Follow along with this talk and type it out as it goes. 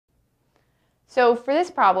So for this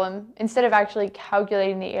problem, instead of actually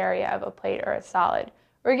calculating the area of a plate or a solid,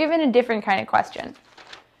 we're given a different kind of question.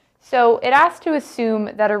 So it asks to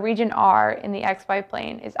assume that a region R in the xy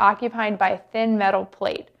plane is occupied by a thin metal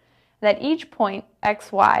plate, and at each point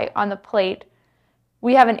xy on the plate,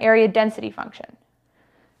 we have an area density function.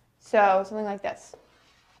 So something like this.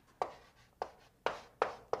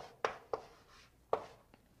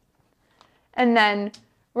 And then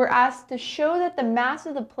we're asked to show that the mass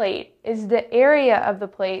of the plate is the area of the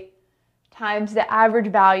plate times the average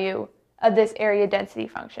value of this area density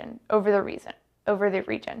function over the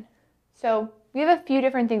region. So we have a few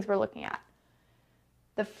different things we're looking at.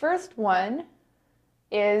 The first one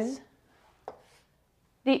is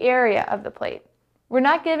the area of the plate. We're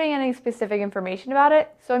not giving any specific information about it,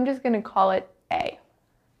 so I'm just going to call it A.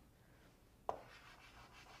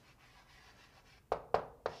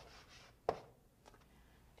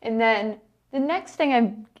 And then the next thing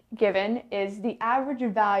I'm given is the average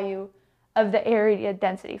value of the area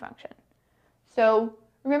density function. So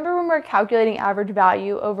remember when we're calculating average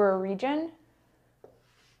value over a region?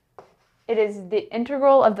 It is the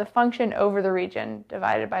integral of the function over the region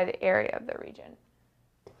divided by the area of the region.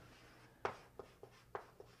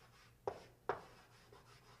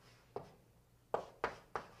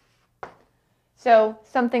 So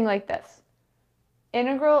something like this.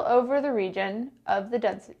 Integral over the region of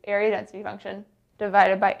the area density function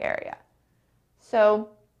divided by area. So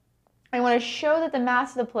I want to show that the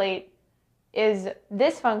mass of the plate is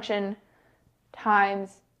this function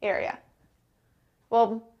times area.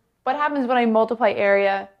 Well, what happens when I multiply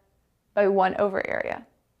area by 1 over area?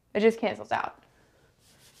 It just cancels out.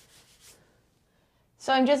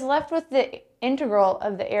 So I'm just left with the integral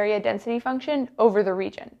of the area density function over the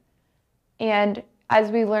region. And as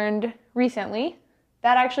we learned recently,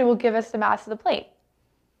 that actually will give us the mass of the plate.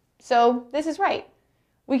 So this is right.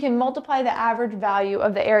 We can multiply the average value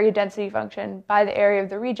of the area density function by the area of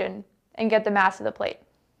the region and get the mass of the plate.